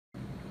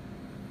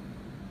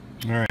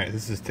Alright,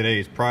 this is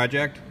today's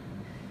project.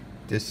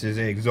 This is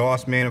a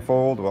exhaust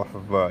manifold off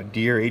of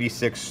Deere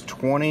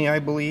 8620, I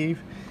believe.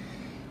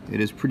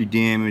 It is pretty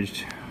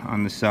damaged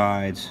on the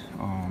sides,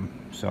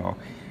 so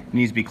it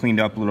needs to be cleaned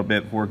up a little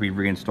bit before it can be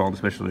reinstalled,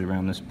 especially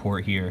around this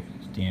port here.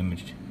 It's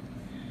damaged.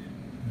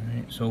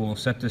 Alright, so we'll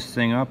set this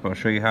thing up. I'll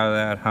show you how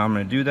I'm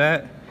going to do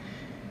that.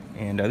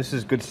 And this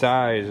is good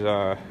size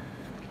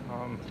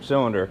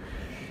cylinder.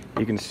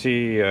 You can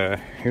see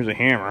here's a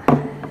hammer.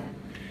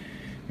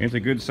 It's a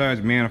good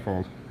sized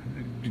manifold,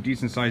 a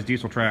decent sized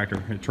diesel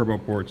tractor, turbo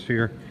ports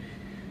here.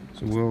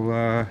 So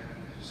we'll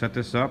set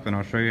this up and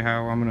I'll show you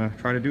how I'm going to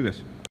try to do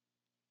this.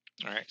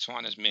 Alright, so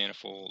on this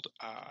manifold,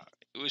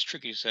 it was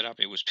tricky to set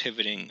up. It was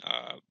pivoting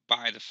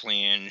by the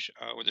flange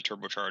where the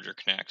turbocharger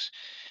connects.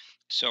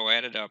 So I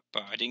added up,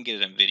 I didn't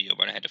get it on video,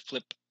 but I had to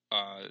flip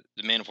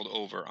the manifold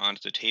over onto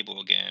the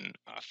table again,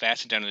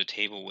 fasten down to the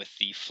table with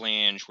the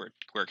flange where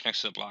it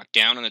connects to the block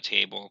down on the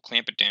table,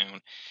 clamp it down,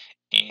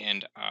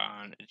 and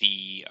on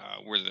the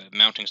where the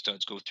mounting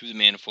studs go through the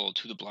manifold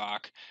to the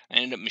block. I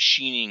ended up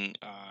machining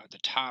the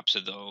tops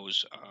of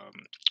those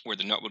where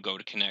the nut would go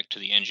to connect to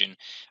the engine.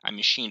 I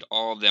machined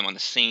all of them on the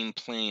same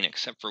plane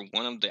except for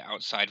one of the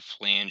outside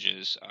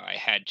flanges. I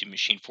had to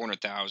machine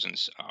 400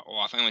 thousandths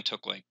off. I only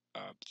took like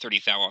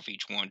 30 thou off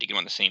each one to get them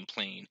on the same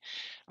plane.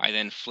 I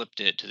then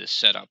flipped it to the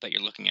setup that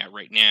you're looking at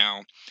right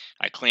now.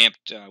 I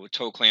clamped with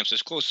toe clamps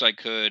as close as I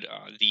could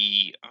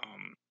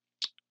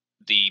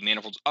the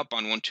manifolds up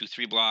on 1, 2,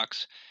 3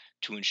 blocks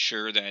to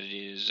ensure that it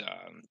is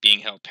being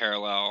held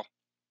parallel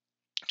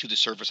to the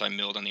surface I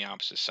milled on the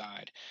opposite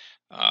side.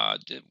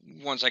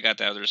 Once I got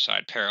the other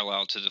side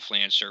parallel to the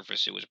flange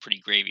surface, it was a pretty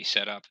gravy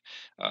setup.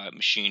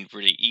 Machined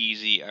pretty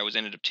easy. I was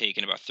ended up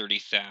taking about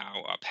 30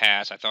 thou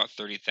pass. I thought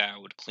 30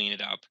 thou would clean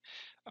it up.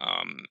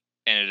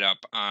 Ended up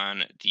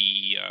on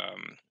the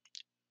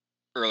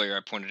earlier I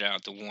pointed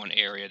out the one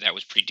area that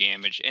was pretty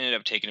damaged. Ended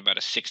up taking about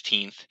a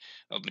 16th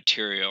of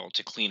material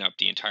to clean up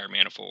the entire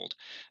manifold.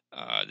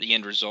 The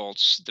end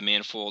results, the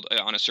manifold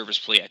on a surface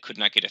plate, I could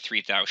not get a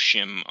 3 thou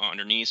shim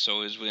underneath,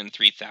 so it was within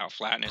 3 thou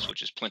flatness,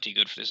 which is plenty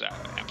good for this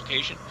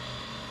application.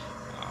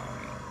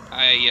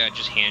 I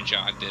just hand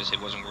jogged this. It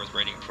wasn't worth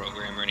writing a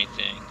program or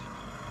anything.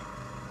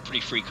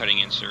 Pretty free cutting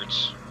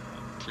inserts.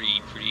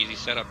 Pretty easy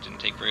setup. Didn't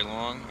take very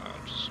long.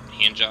 Just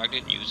hand jogged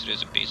it. Used it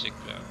as a basic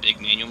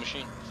big manual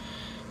machine.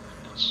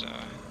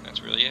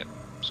 That's really it.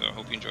 So I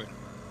hope you enjoyed.